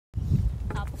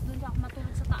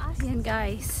Yan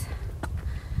guys.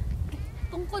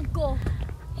 Tungkod ko.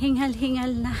 Hingal-hingal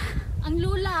na. Ang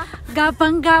lula.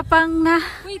 Gapang-gapang na.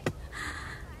 Wait.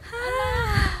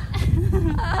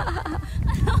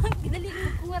 Dali ko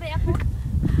kumari ako.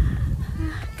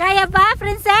 Kaya ba,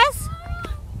 princess?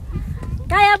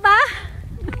 Kaya ba?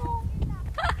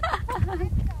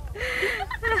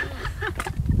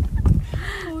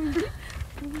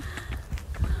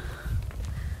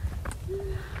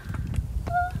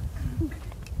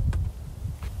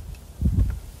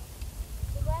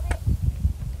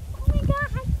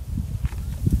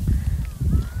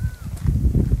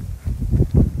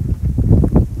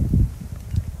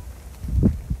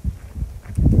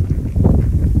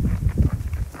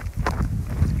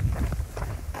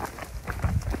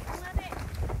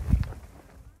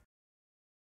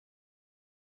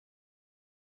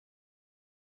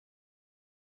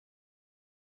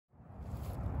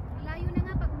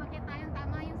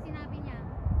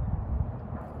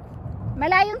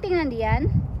 Malayong tingnan diyan.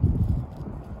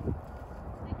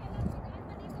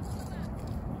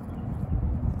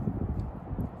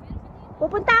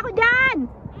 Pupunta ako dyan.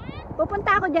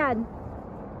 Pupunta ako dyan.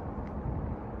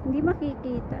 Hindi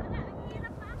makikita.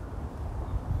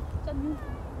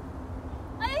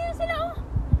 Ayun sila.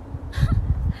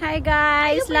 Hi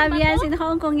guys, Lavians in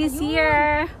Hong Kong is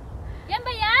here. Yan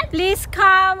ba yan? Please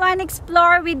come and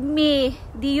explore with me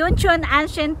the Yuen Tsuen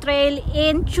Ancient Trail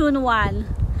in Chunwan.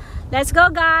 Let's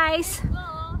go guys!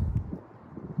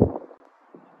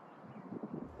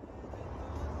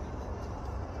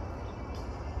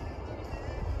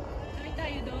 Kaya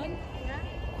tayo doon?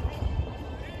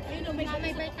 Ayun o, may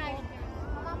bite tayo.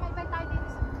 May bite tayo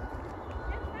dito.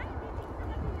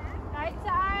 Kahit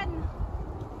saan.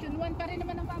 Chunwan pa rin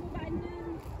naman ang pamubaan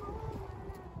niyan.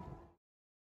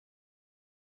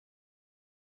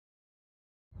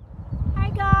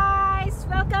 Hi guys!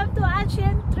 Welcome to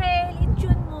Ancient Trail in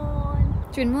Chunwan.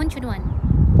 Chunwan.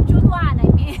 Chunwan, I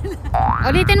mean.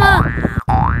 Ulitin mo!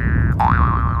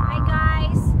 Hi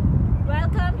guys!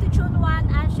 Welcome to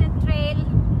Chunwan Ancient Trail.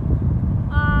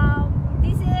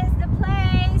 This is the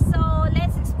place, so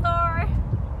let's explore.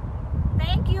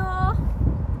 Thank you!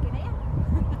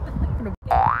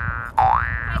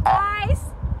 Hi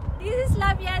guys! This is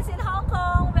Lavians in Hong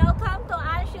Kong. Welcome to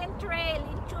Ancient Trail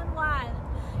in Chunwan.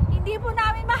 Hindi po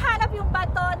namin mahanap yung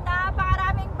bato.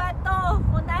 Napakaraming bato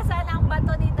kung nasaan ang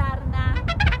bato ni Darna.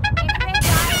 Anyway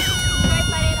guys, enjoy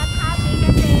pa rin at happy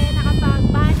kasi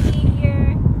nakapag-banding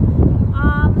here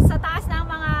sa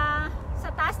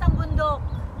taas ng bundok.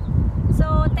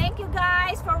 So thank you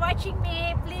guys for watching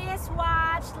me. Please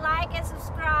watch, like and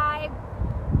subscribe.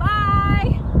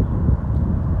 Bye!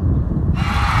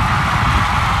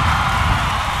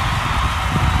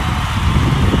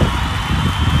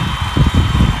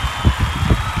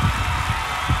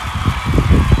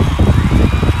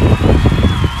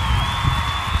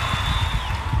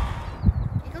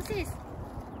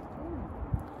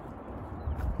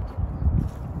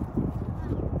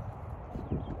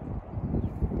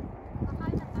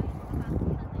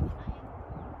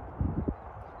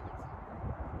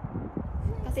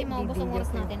 Kasi maubos ang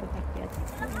oras natin.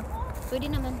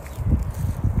 Pwede naman.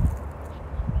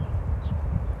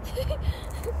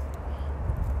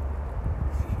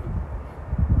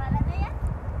 Wala na yan?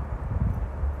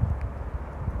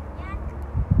 Yan.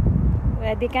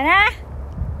 Ready ka na?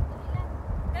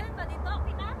 Ganun ba dito?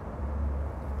 Okay na?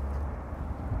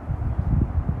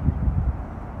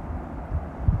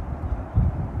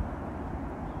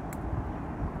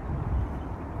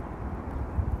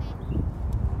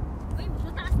 Uy,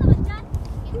 mataas naman dyan.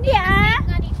 Hindi ah!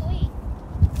 Nga dito eh.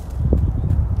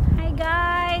 Hi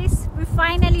guys! We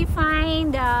finally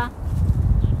find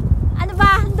ano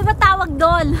ba tawag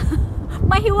doon?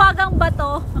 Mahiwagang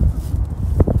bato.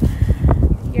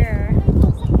 Here.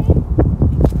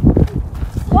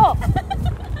 Oh!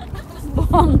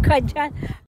 Bongga dyan.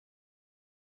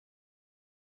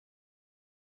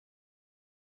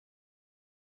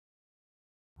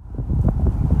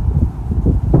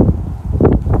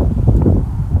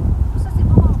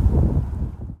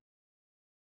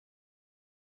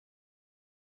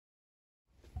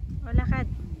 O, lakad.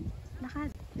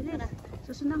 Lakad. Dali.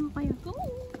 Susundan ko kayo. Go!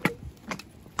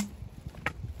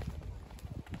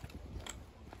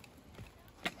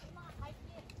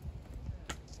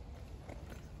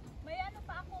 May ano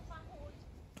pa ako, pahon.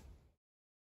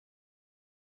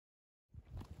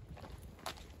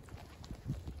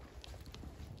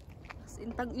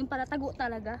 Yung para tago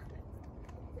talaga.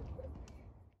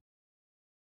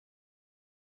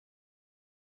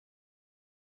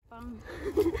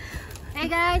 Hi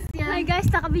guys! Yan. Hi guys,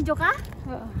 naka-video ka?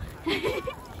 Oo.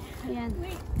 Ayan.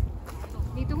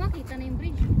 Dito nga, kita na yung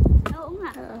bridge. Oo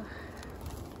nga.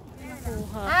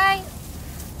 Nakuha. Hi!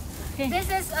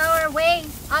 This is our way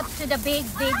up to the big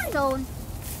stone.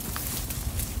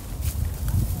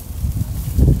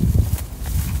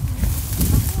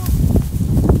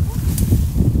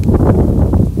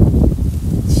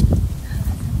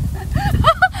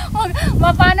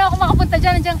 Paano ako makapunta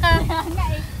dyan? Nandiyan ka.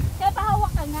 Kaya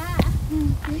pahawak ka nga.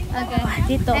 Okay.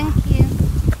 Dito. Thank you.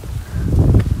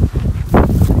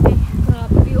 Okay.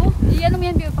 Grabe, view. Iyan mo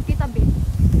yan, view. Pakita, view.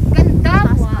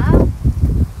 Ganda. Wow.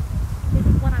 This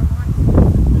is what I want.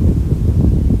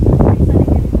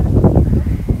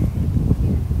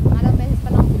 Alam, beses pa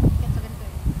lang umakyat sa ganito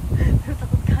eh.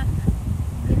 Takot ka.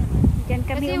 Diyan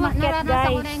kami Kasi umakyat, naranasan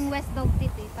ko guys. na yung West Dog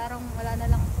Tit eh. Parang wala na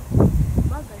lang.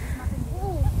 Bagay.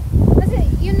 Oo. Kasi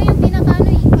yun na yung pinaka-ano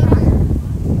eh. Parang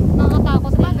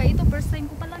nakakatakot. Bagay, ito first time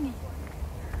ko pa lang eh.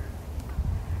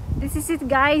 This is it,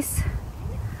 guys.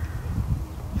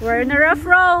 We're on a rough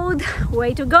road.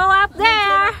 Way to go up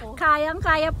there.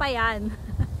 Kayang-kaya pa yan.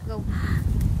 Go.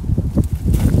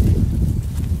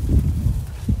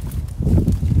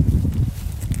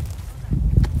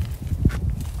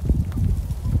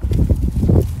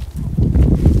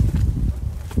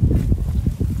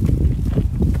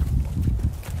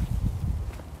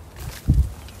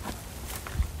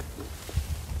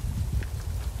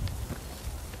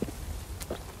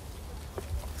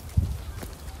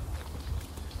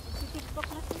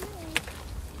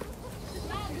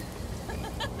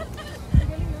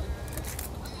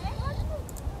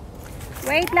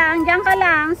 Wait lang, diyan ka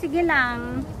lang. Sige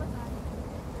lang.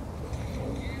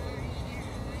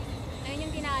 Ayun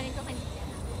yung kinaanin ko kanina.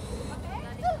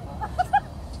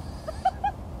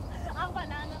 Ang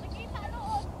banana, nakikita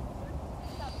noon.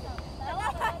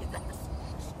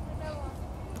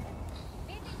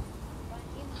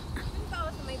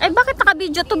 Ay, bakit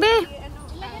naka-video to, be?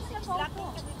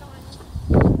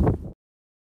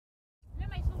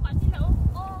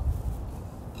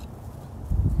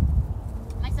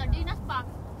 May sardinas pa.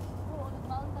 Oo,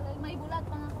 nagbaon talaga. May bulat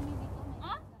pa nga kami dito.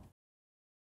 Ha?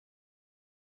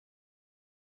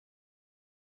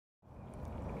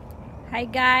 Hi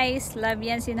guys, Love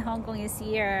Yens in Hong Kong is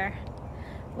here.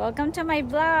 Welcome to my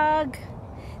vlog.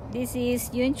 This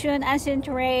is Yuen Tsuen Ancient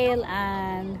Trail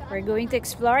and we're going to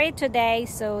explore it today.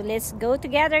 So let's go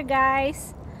together,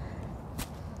 guys.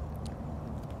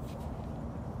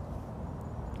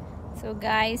 So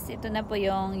guys, ito na po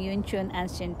yung Yuen Tsuen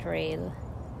Ancient Trail.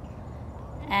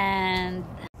 And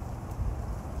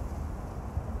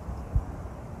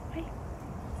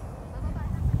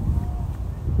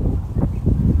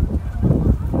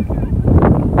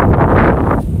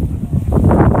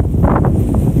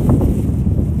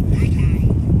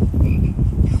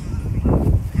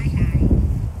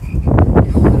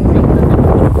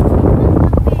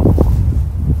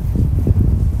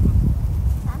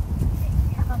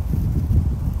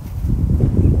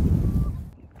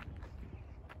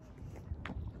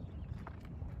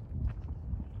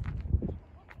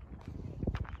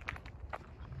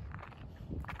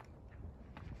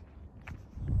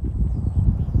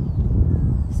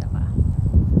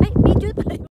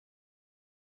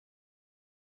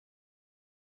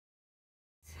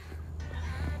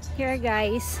here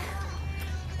guys,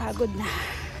 pagod na,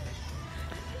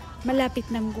 malapit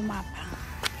nang gumapang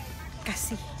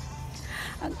kasi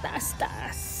ang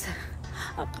taas-taas,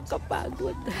 ang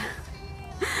kakapagod.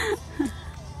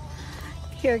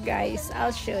 Here guys,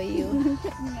 I'll show you.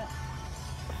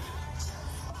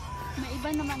 May iba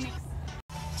naman next.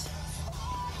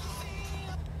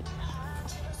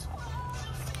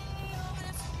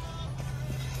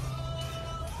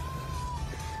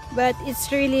 But it's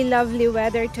really lovely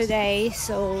weather today,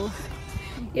 so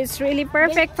it's really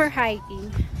perfect for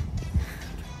hiking.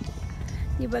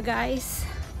 Diba guys?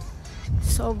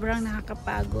 Sobrang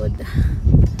nakakapagod.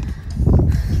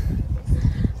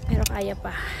 Pero kaya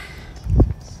pa.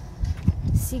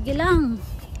 Sige lang.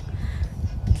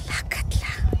 Lakad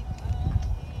lang.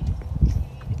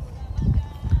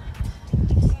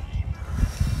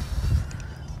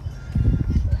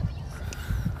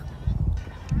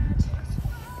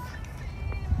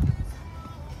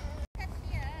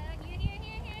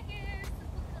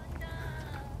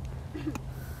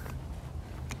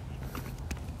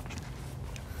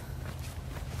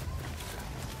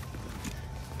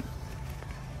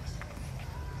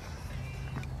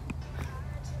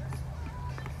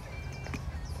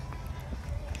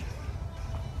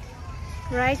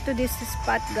 Right to this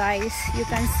spot, guys, you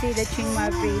can see the Chiang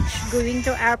Mai Bridge going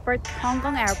to airport, Hong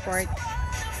Kong airport.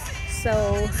 So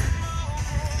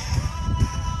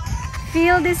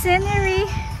feel the scenery.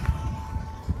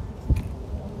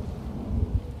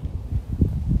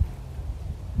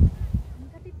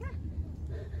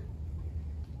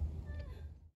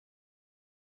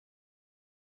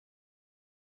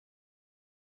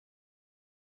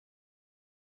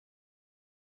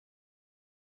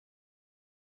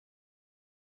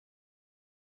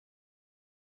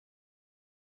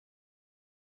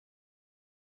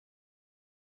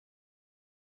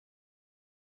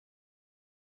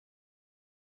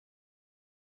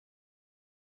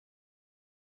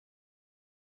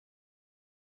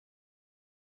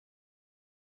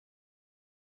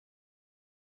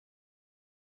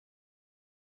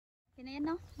 Kinayan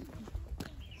no?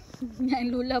 Yung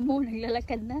lula mo,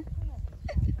 naglalakad na.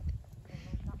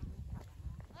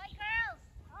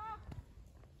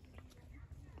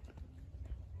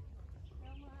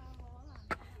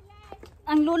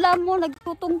 Ang lula mo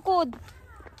nagtutungkod.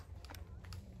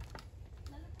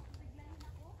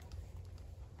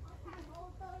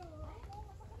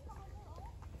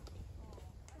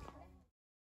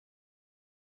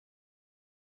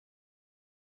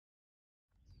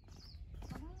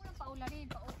 Paularin.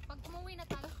 Pag umuwi na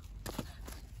tayo.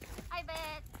 Hi,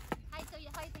 Bet. Hi to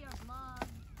your mom.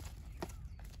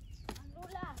 Ang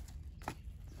lula.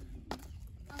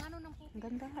 Ang ano ng pupo. Ang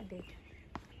ganda ka, babe.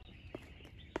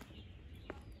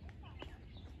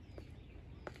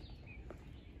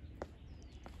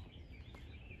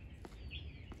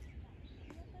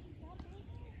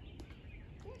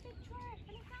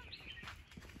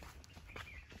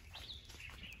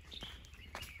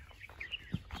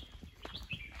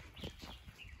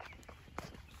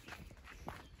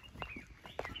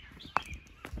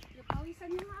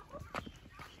 Pawisan niyo nga ako.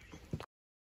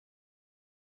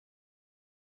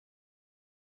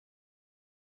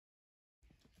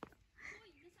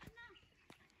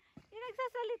 Yung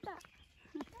nagsasalita.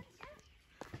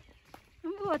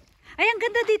 Ambot. Ay, ang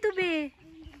ganda dito, be.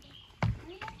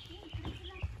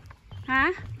 Ha?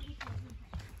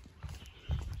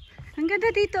 Ang ganda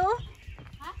dito, oh.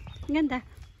 Ha? Ang ganda.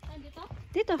 Saan dito?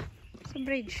 Dito, sa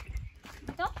bridge.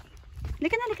 Dito?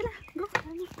 Lika na, lika na. Go.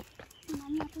 Ano? Ano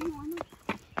natin yung ano?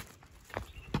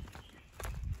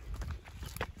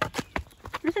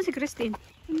 Nasaan si Christine?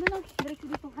 Sunda na. Diretso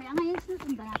dito. Kaya ngayon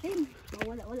sunda natin.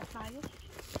 Wala tayo.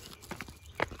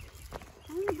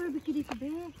 Ano yung barbecue dito,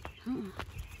 be?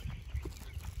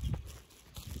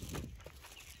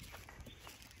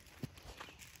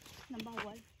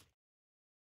 Nabawal.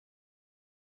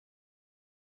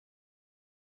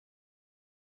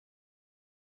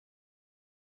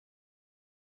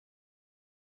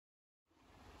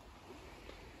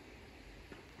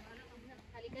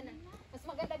 Halika na. Mas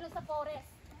maganda doon sa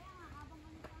forest.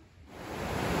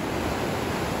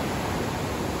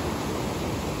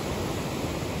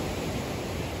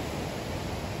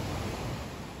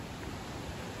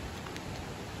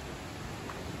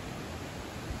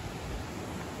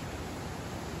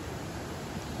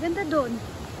 Ganda doon.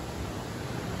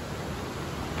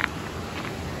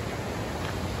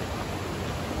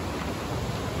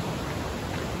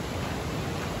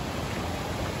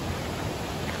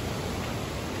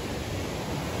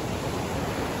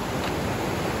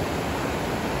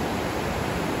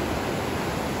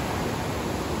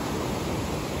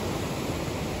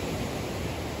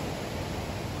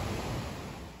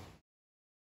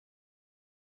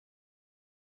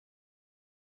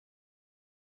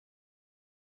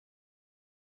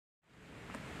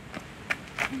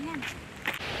 Ayan.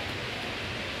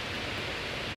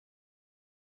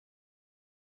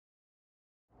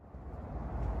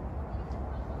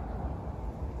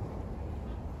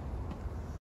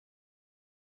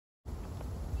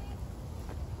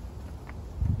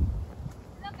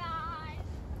 Hello, guys.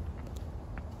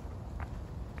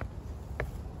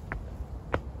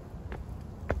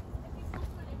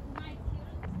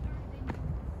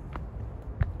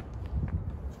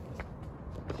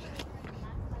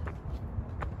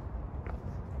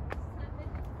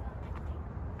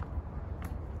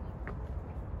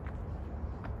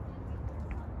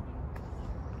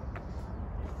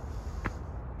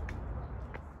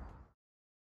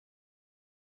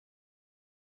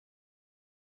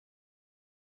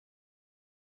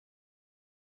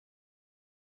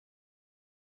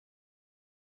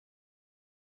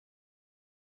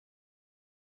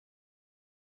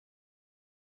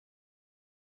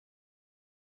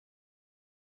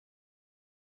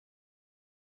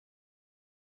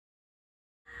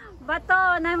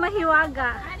 Bato na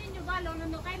mahiwaga.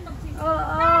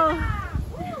 Oo.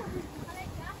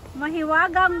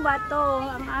 Mahiwagang bato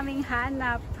ang aming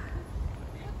hanap.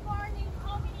 Good morning,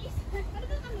 homies. Ano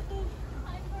ba ano to?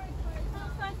 I'm very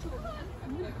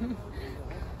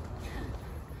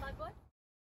Pagod?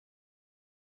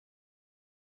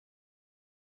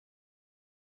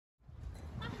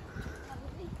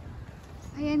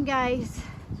 Ayan guys.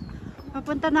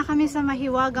 Papunta na kami sa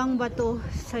mahiwagang bato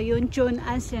sa Yuen Tsuen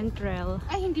Ancient Trail.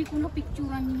 Ay, hindi ko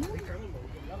na-picturean yun.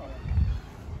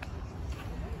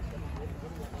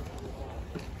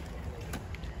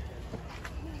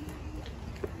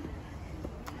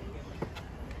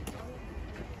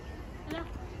 Hala,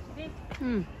 babe.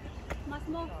 Mas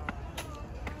mo.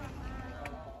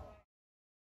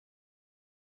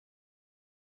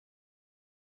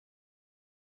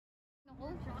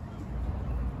 Ako, siya.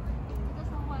 Ito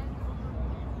sa wild.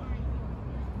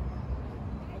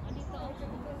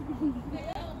 We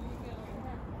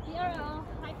are a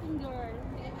hiking girl.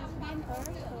 It is winter,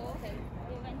 so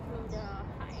we went through the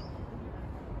hike.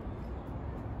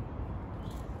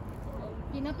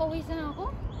 Pinapawisan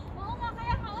ako? Oo nga,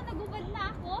 kaya nagubad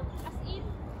na ako. As in.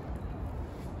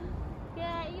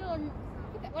 Kaya yun.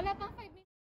 Wala pang 5 minutes.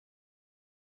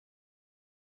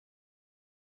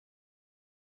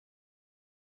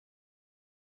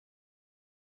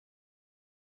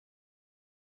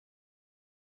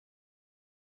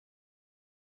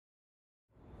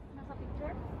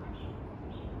 Naka-picture?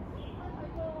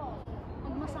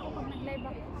 Magmas ako pag nag-live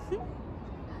ako.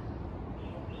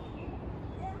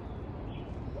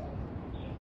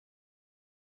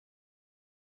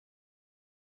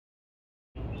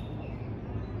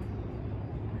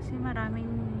 Kasi maraming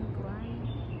kuwan.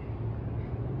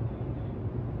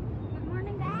 Good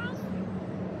morning, guys!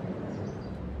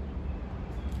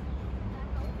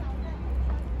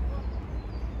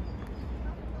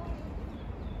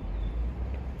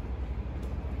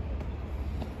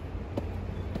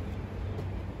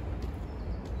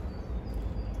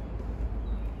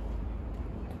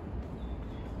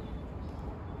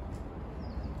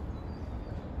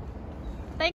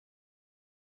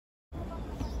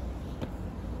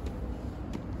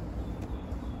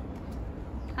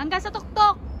 Hanggang sa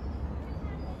tuktok.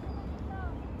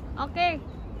 Okay.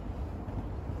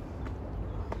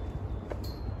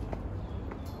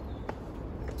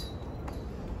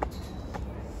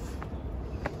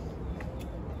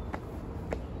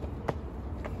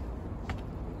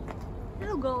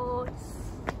 Hello, goats.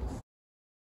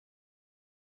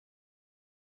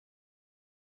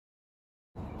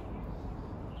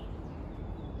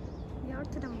 We are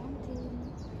to the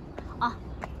mountain. Ah.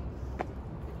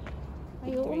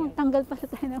 Ayoko, magtanggal pa sa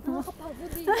tayo ng mga.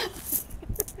 Nakakapagod eh.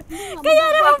 Kaya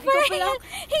naman pala,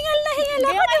 hingal na hingal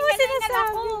ako, di mo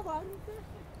sinasabi.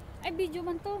 Ay, video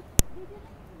man to.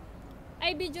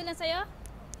 Ay, video lang sa'yo?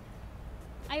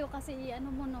 Ayaw kasi ano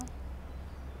mo no.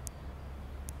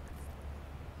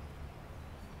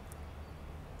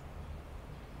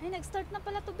 Ay, nag-start na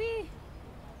pala to, be.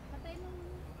 Patay nung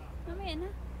mamaya na.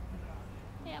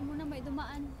 Kaya muna may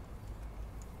dumaan.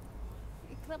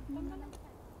 I-crop mo na lang.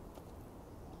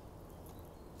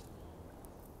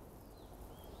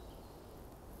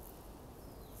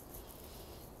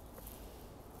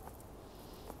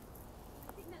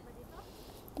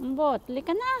 Bot,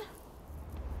 lika na.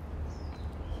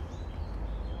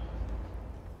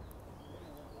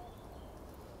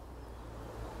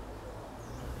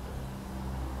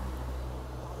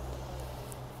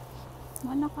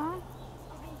 Mana ka?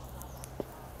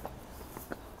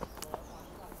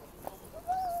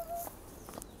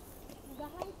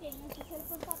 Nag-hiking, sa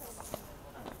cellphone pa rin.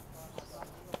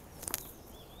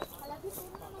 Halapit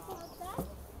mo na masarap.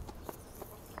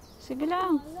 Sige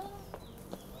lang.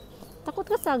 Takot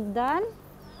ka sa hagdan?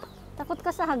 Takot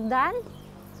ka sa hagdan?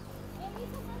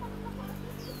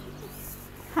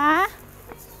 Ha?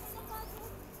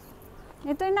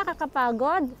 Ito yung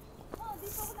nakakapagod?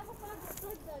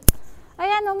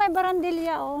 Ayan o, may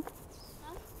barandilya o.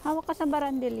 Hawak ka sa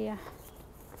barandilya.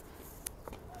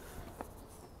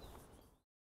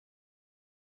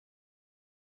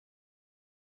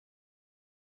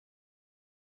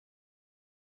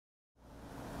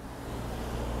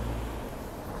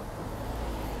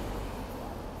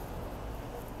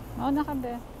 Mauna ka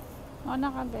be.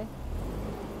 Mauna ka be.